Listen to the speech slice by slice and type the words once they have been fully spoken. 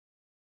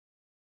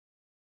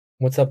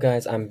What's up,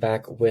 guys? I'm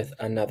back with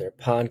another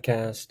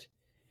podcast,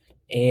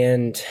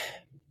 and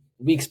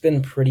week's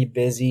been pretty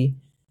busy.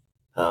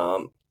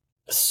 Um,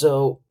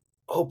 so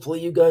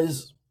hopefully you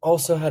guys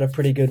also had a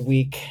pretty good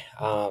week.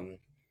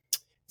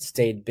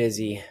 Stayed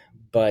busy,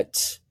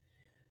 but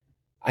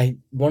I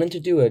wanted to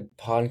do a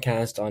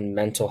podcast on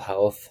mental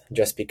health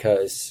just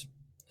because,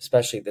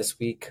 especially this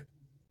week,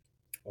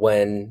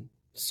 when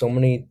so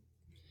many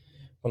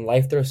when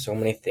life throws so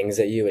many things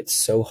at you, it's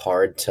so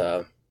hard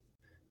to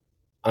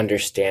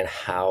understand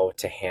how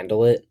to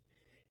handle it.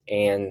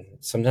 And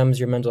sometimes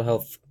your mental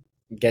health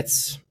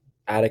gets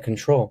out of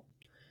control.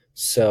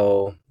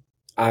 So,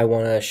 I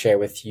want to share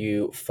with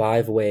you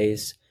 5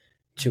 ways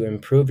to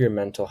improve your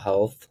mental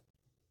health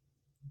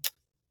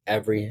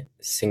every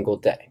single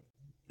day.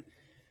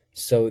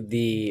 So,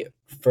 the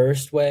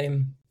first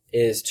way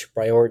is to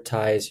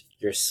prioritize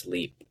your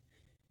sleep.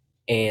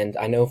 And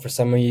I know for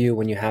some of you,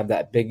 when you have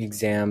that big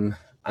exam,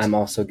 I'm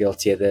also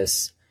guilty of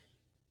this,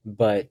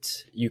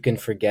 but you can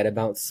forget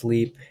about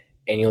sleep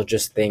and you'll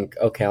just think,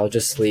 okay, I'll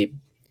just sleep,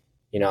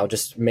 I'll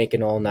just make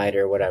an all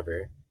nighter or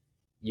whatever.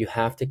 You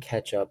have to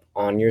catch up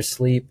on your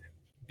sleep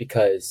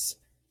because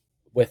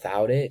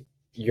without it,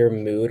 your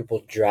mood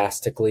will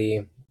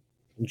drastically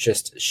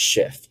just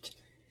shift.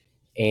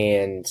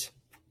 And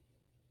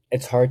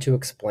it's hard to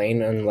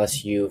explain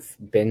unless you've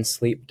been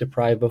sleep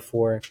deprived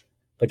before,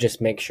 but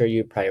just make sure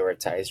you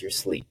prioritize your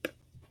sleep.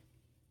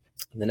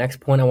 The next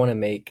point I want to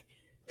make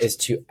is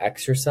to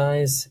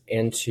exercise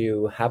and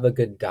to have a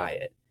good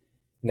diet.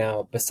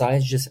 Now,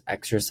 besides just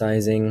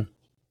exercising,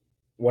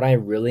 what I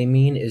really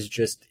mean is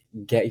just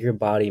get your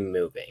body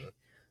moving.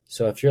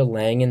 So if you're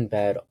laying in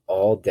bed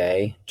all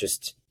day,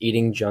 just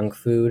eating junk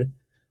food,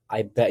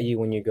 I bet you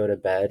when you go to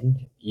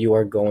bed, you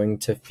are going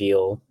to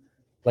feel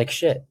like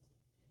shit.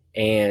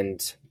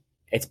 And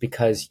it's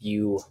because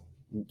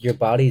your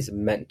body's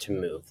meant to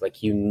move.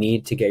 Like you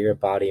need to get your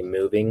body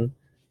moving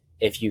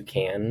if you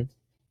can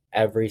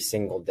every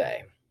single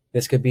day.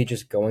 This could be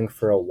just going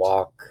for a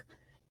walk.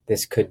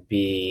 This could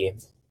be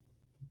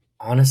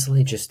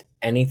honestly just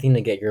anything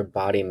to get your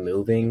body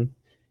moving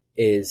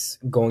is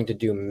going to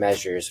do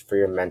measures for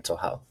your mental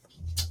health.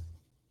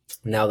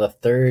 Now, the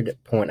third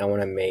point I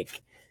want to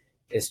make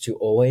is to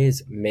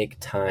always make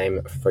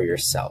time for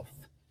yourself.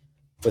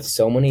 With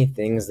so many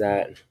things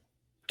that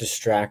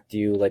distract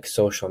you, like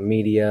social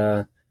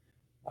media,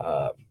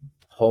 uh,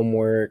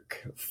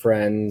 homework,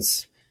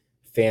 friends,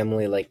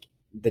 family, like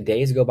the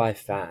days go by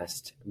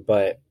fast.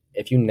 But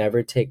if you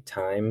never take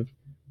time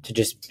to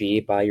just be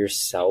by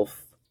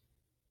yourself,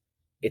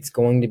 it's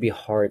going to be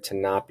hard to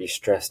not be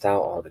stressed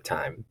out all the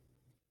time.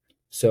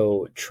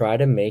 So try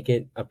to make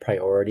it a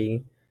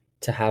priority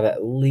to have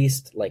at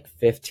least like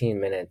 15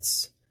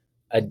 minutes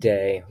a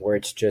day where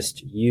it's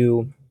just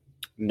you,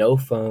 no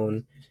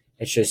phone,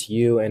 it's just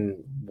you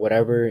and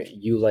whatever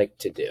you like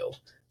to do.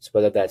 So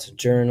whether that's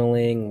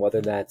journaling,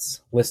 whether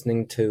that's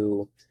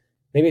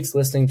maybe it's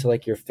listening to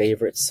like your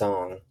favorite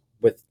song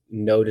with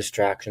no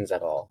distractions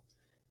at all.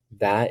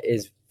 That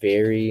is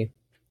very,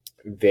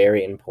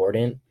 very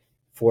important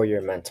for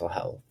your mental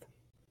health.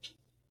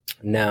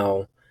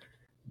 Now,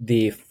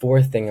 the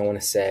fourth thing I want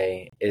to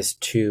say is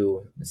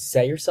to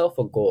set yourself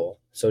a goal.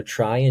 So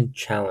try and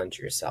challenge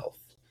yourself.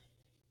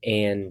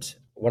 And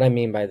what I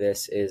mean by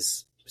this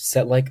is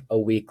set like a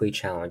weekly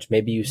challenge.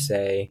 Maybe you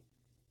say,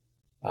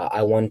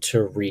 I want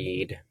to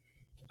read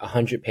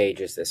 100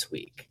 pages this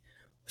week.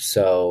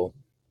 So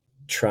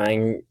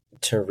trying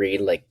to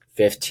read like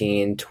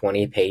 15,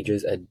 20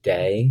 pages a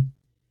day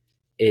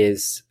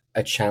is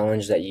a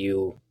challenge that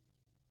you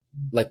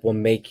like will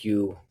make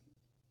you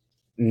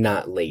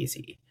not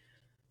lazy.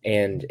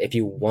 And if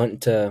you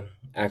want to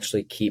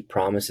actually keep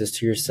promises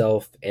to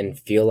yourself and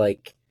feel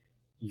like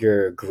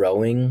you're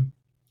growing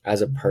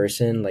as a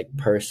person, like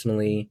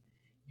personally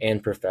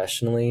and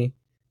professionally,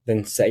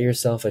 then set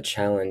yourself a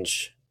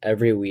challenge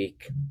every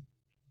week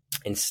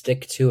and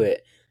stick to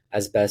it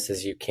as best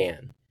as you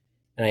can.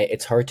 And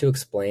it's hard to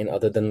explain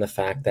other than the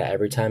fact that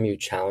every time you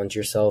challenge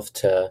yourself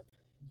to,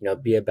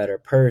 be a better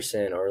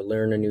person or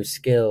learn a new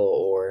skill,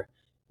 or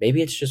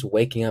maybe it's just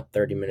waking up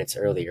 30 minutes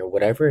early or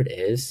whatever it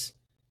is,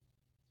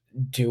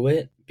 do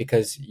it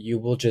because you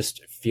will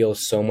just feel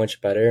so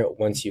much better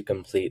once you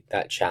complete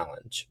that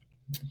challenge.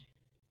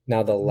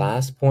 Now, the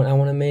last point I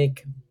want to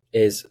make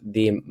is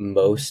the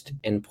most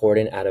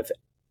important out of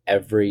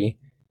every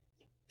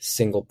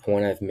single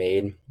point I've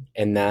made,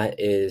 and that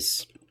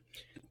is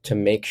to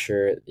make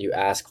sure you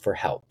ask for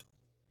help.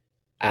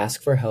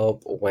 Ask for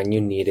help when you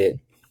need it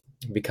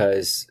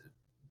because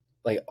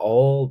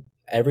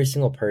every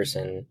single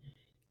person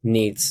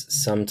needs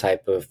some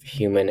type of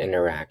human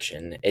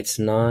interaction. It's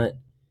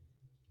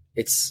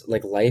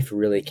like life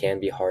really can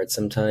be hard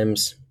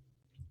sometimes,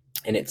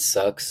 and it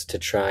sucks to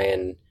try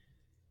and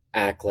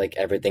act like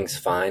everything's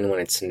fine when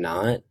it's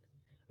not. I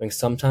mean,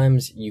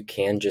 sometimes you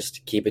can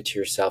just keep it to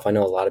yourself. I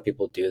know a lot of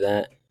people do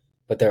that,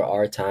 but there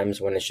are times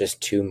when it's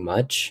just too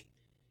much,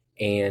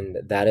 and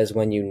that is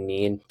when you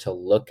need to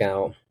look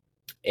out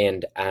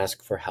and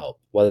ask for help,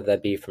 whether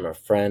that be from a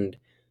friend,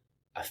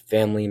 a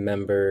family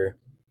member,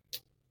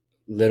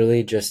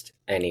 literally just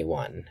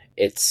anyone.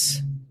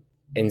 It's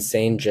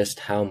insane just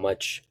how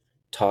much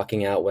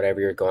talking out whatever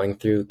you're going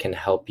through can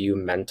help you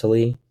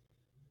mentally.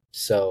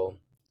 So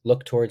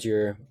look towards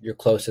your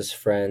closest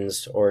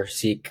friends or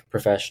seek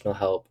professional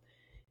help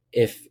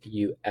if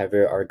you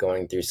ever are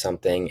going through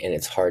something and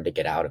it's hard to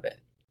get out of it.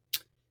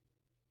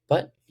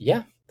 But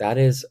yeah, that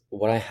is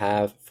what I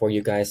have for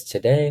you guys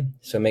today.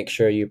 So make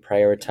sure you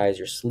prioritize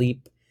your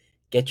sleep,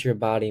 get your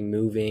body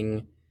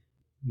moving,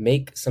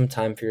 make some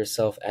time for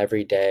yourself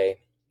every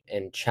day,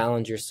 and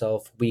challenge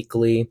yourself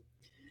weekly.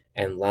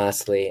 And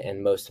lastly,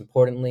 and most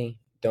importantly,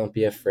 don't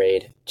be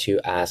afraid to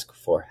ask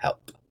for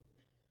help.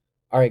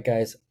 All right,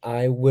 guys,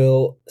 I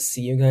will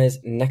see you guys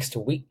next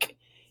week.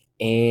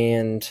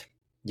 And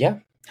yeah,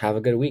 have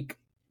a good week.